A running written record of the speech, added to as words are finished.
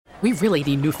we really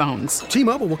need new phones.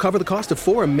 T-Mobile will cover the cost of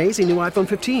 4 amazing new iPhone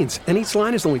 15s, and each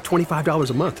line is only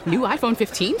 $25 a month. New iPhone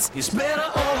 15s? It's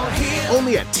better over here.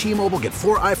 Only at T-Mobile, get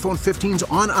 4 iPhone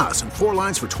 15s on us and 4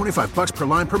 lines for $25 per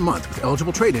line per month with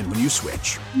eligible trade-in when you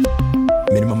switch.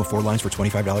 Minimum of 4 lines for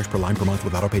 $25 per line per month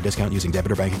with autopay discount using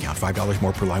debit or bank account. $5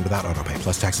 more per line without autopay,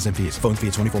 plus taxes and fees. Phone fee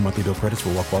at 24 monthly bill credits for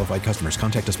well-qualified customers.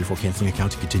 Contact us before canceling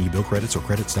account to continue bill credits or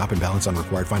credit stop and balance on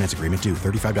required finance agreement due.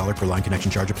 $35 per line connection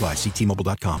charge applies. See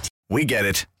T-Mobile.com. We get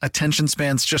it. Attention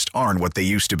spans just aren't what they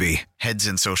used to be. Heads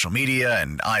in social media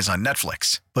and eyes on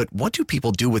Netflix. But what do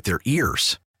people do with their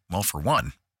ears? Well, for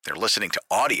one, they're listening to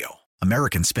audio.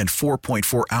 Americans spend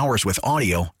 4.4 hours with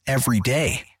audio every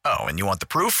day. Oh, and you want the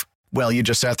proof? Well, you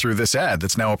just sat through this ad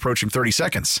that's now approaching 30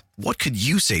 seconds. What could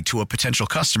you say to a potential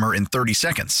customer in 30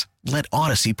 seconds? Let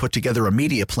Odyssey put together a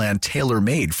media plan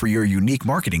tailor-made for your unique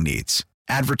marketing needs.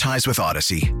 Advertise with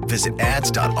Odyssey. Visit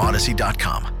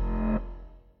ads.odyssey.com.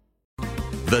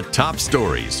 The top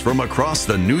stories from across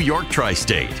the New York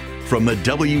tri-state. From the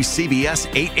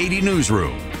WCBS 880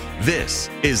 newsroom, this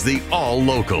is the All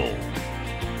Local.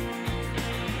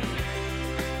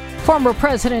 Former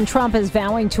President Trump is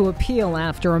vowing to appeal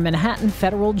after a Manhattan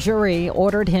federal jury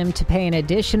ordered him to pay an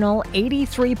additional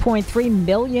 $83.3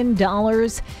 million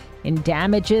in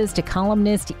damages to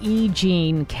columnist E.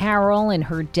 Jean Carroll in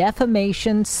her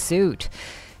defamation suit.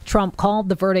 Trump called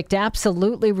the verdict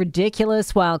absolutely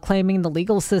ridiculous while claiming the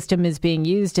legal system is being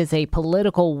used as a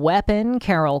political weapon.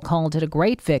 Carroll called it a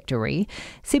great victory.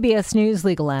 CBS News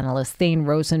legal analyst Thane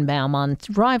Rosenbaum on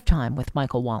Drive Time with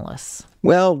Michael Wallace.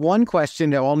 Well, one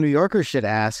question that all New Yorkers should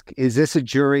ask, is this a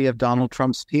jury of Donald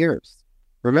Trump's peers?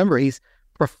 Remember, he's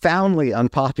profoundly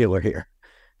unpopular here.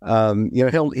 He's going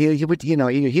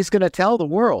to tell the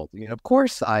world, of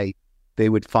course they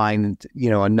would find,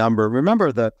 a number.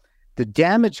 Remember, the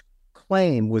damage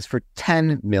claim was for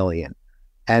 $10 million,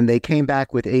 and they came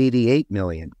back with $88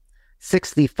 million,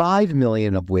 $65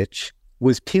 million of which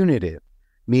was punitive,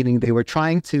 meaning they were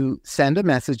trying to send a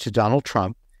message to Donald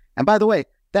Trump. And by the way,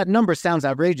 that number sounds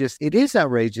outrageous. It is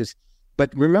outrageous.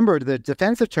 But remember, the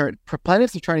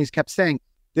plaintiff's attorneys kept saying,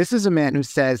 this is a man who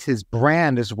says his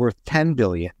brand is worth $10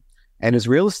 billion and his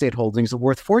real estate holdings are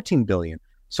worth $14 billion.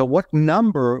 So what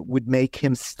number would make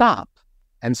him stop?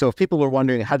 And so if people were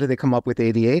wondering, how did they come up with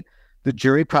 88? The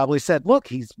jury probably said, look,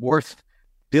 he's worth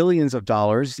billions of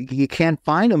dollars. You can't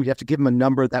find him. You have to give him a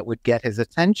number that would get his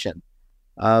attention.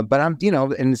 But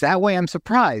in that way, I'm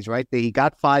surprised, right? He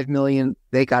got $5 million.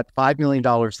 They got $5 million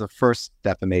the first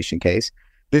defamation case.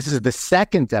 This is the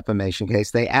second defamation case.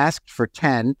 They asked for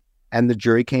 10, and the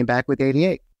jury came back with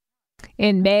 88.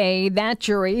 In May, that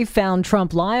jury found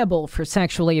Trump liable for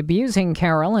sexually abusing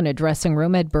Carroll in a dressing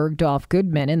room at Bergdorf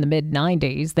Goodman in the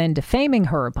mid-'90s, then defaming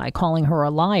her by calling her a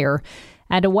liar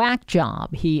and a whack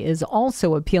job. He is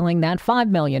also appealing that $5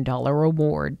 million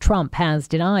award. Trump has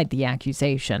denied the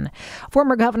accusation.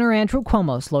 Former Governor Andrew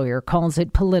Cuomo's lawyer calls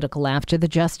it political after the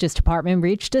Justice Department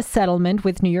reached a settlement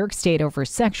with New York State over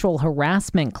sexual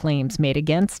harassment claims made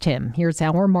against him. Here's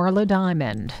our Marla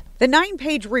Diamond. The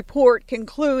 9-page report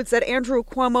concludes that Andrew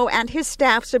Cuomo and his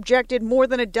staff subjected more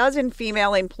than a dozen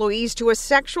female employees to a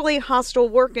sexually hostile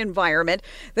work environment,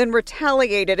 then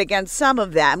retaliated against some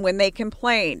of them when they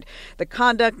complained. The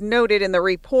conduct noted in the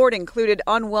report included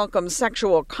unwelcome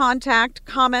sexual contact,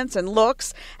 comments and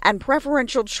looks, and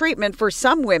preferential treatment for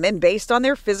some women based on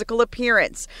their physical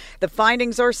appearance. The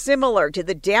findings are similar to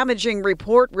the damaging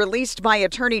report released by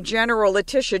Attorney General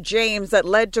Letitia James that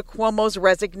led to Cuomo's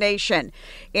resignation.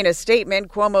 In a statement,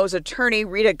 Cuomo's attorney,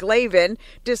 Rita Glavin,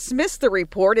 dismissed the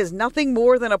report as nothing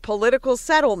more than a political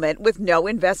settlement with no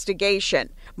investigation.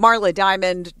 Marla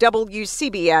Diamond,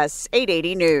 WCBS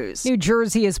 880 News. New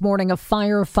Jersey is mourning a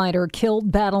firefighter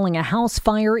killed battling a house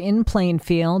fire in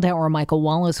Plainfield. Our Michael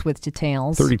Wallace with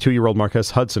details. 32-year-old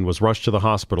Marquez Hudson was rushed to the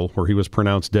hospital where he was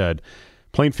pronounced dead.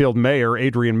 Plainfield Mayor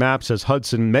Adrian Mapp says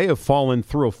Hudson may have fallen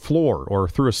through a floor or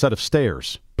through a set of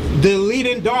stairs. The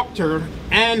leading doctor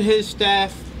and his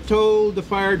staff told the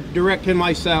fire director and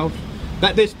myself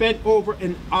that they spent over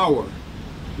an hour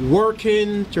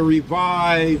working to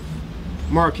revive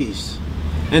Marquez.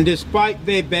 And despite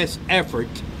their best effort,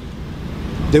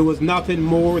 there was nothing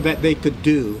more that they could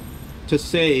do to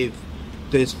save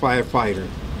this firefighter.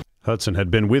 Hudson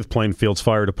had been with Plainfield's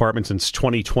fire department since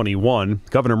 2021.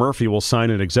 Governor Murphy will sign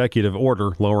an executive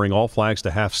order lowering all flags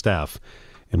to half staff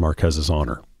in Marquez's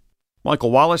honor.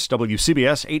 Michael Wallace,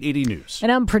 WCBS 880 News.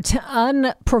 An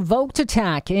unprovoked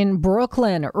attack in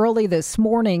Brooklyn early this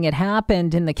morning. It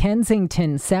happened in the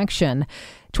Kensington section.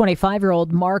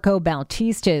 25-year-old Marco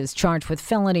Bautista is charged with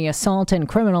felony assault and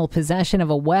criminal possession of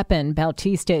a weapon.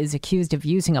 Bautista is accused of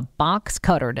using a box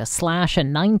cutter to slash a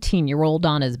 19-year-old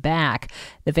on his back.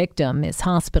 The victim is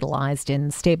hospitalized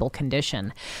in stable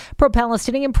condition.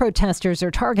 Pro-Palestinian protesters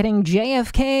are targeting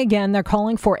JFK again. They're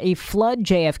calling for a Flood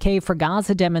JFK for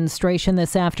Gaza demonstration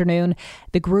this afternoon.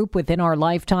 The group Within Our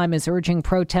Lifetime is urging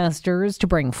protesters to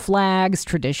bring flags,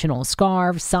 traditional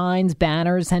scarves, signs,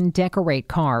 banners, and decorate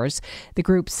cars. The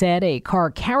group said a car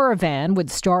caravan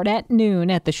would start at noon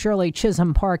at the Shirley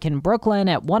Chisholm Park in Brooklyn.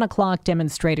 At 1 o'clock,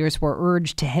 demonstrators were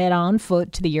urged to head on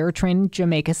foot to the AirTrain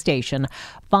Jamaica station,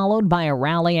 followed by a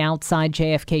rally outside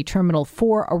JFK Terminal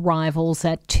 4 arrivals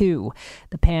at 2.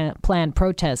 The planned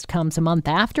protest comes a month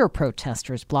after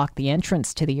protesters blocked the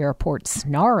entrance to the airport,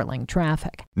 snarling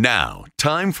traffic. Now,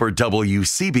 time for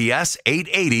WCBS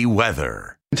 880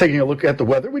 weather. Taking a look at the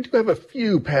weather, we do have a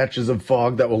few patches of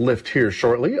fog that will lift here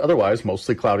shortly. Otherwise,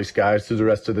 mostly cloudy skies through the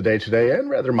rest of the day today and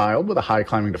rather mild with a high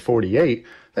climbing to 48.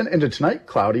 Then into tonight,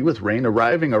 cloudy with rain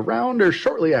arriving around or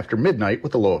shortly after midnight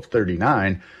with a low of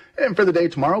 39. And for the day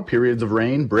tomorrow, periods of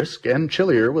rain, brisk and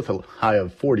chillier with a high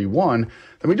of 41.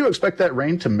 Then we do expect that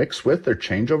rain to mix with or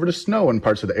change over to snow in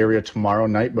parts of the area tomorrow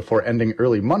night before ending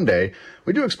early Monday.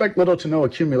 We do expect little to no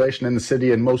accumulation in the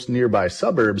city and most nearby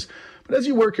suburbs. But as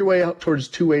you work your way out towards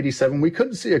 287, we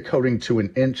could see a coating to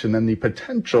an inch and then the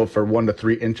potential for 1 to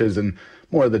 3 inches in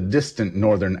more of the distant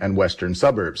northern and western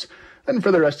suburbs. Then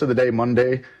for the rest of the day,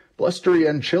 Monday, blustery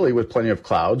and chilly with plenty of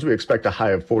clouds. We expect a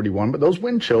high of 41, but those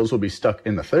wind chills will be stuck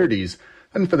in the 30s.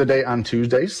 Then for the day on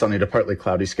Tuesday, sunny to partly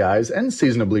cloudy skies and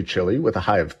seasonably chilly with a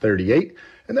high of 38.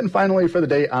 And then finally for the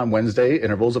day on Wednesday,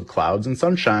 intervals of clouds and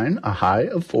sunshine, a high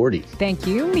of 40. Thank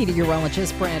you,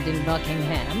 meteorologist Brandon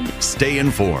Buckingham. Stay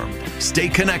informed. Stay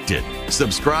connected.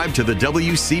 Subscribe to the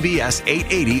WCBS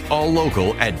 880 All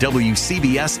Local at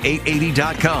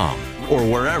WCBS880.com or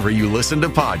wherever you listen to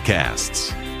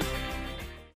podcasts.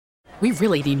 We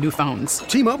really need new phones.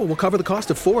 T-Mobile will cover the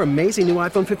cost of 4 amazing new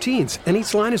iPhone 15s, and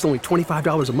each line is only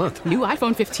 $25 a month. New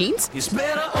iPhone 15s? It's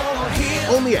better over here.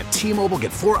 Only at T-Mobile,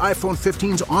 get 4 iPhone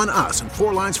 15s on us and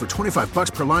 4 lines for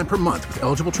 $25 per line per month with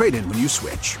eligible trade-in when you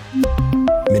switch.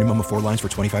 Minimum of 4 lines for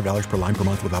 $25 per line per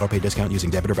month with autopay discount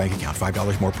using debit or bank account.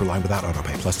 $5 more per line without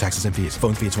autopay, plus taxes and fees.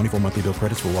 Phone fee at 24 monthly bill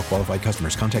credits for well-qualified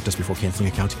customers. Contact us before canceling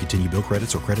account to continue bill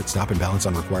credits or credit stop and balance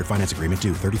on required finance agreement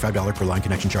due. $35 per line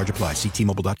connection charge applies. See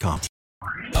T-Mobile.com.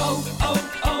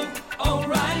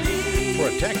 O'Reilly.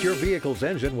 Protect your vehicle's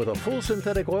engine with a full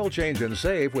synthetic oil change and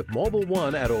save with Mobile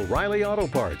One at O'Reilly Auto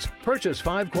Parts. Purchase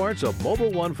 5 quarts of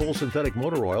Mobile One full synthetic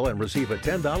motor oil and receive a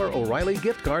 $10 O'Reilly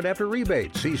gift card after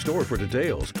rebate. See store for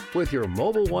details. With your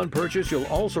Mobile One purchase, you'll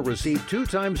also receive 2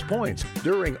 times points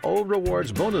during O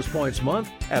Rewards Bonus Points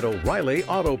Month at O'Reilly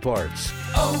Auto Parts.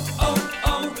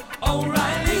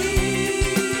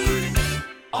 O'Reilly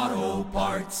Auto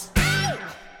Parts.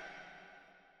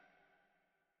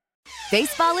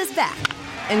 Baseball is back,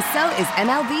 and so is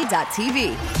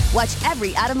MLB.tv. Watch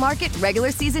every out-of-market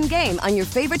regular season game on your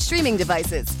favorite streaming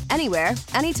devices, anywhere,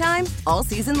 anytime, all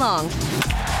season long.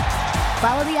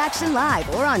 Follow the action live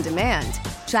or on demand.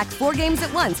 Track 4 games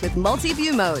at once with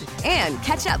multi-view mode and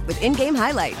catch up with in-game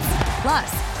highlights.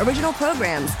 Plus, original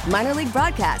programs, minor league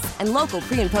broadcasts, and local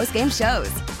pre- and post-game shows.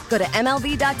 Go to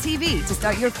MLB.tv to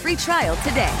start your free trial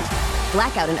today.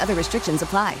 Blackout and other restrictions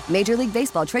apply. Major League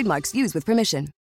Baseball trademarks used with permission.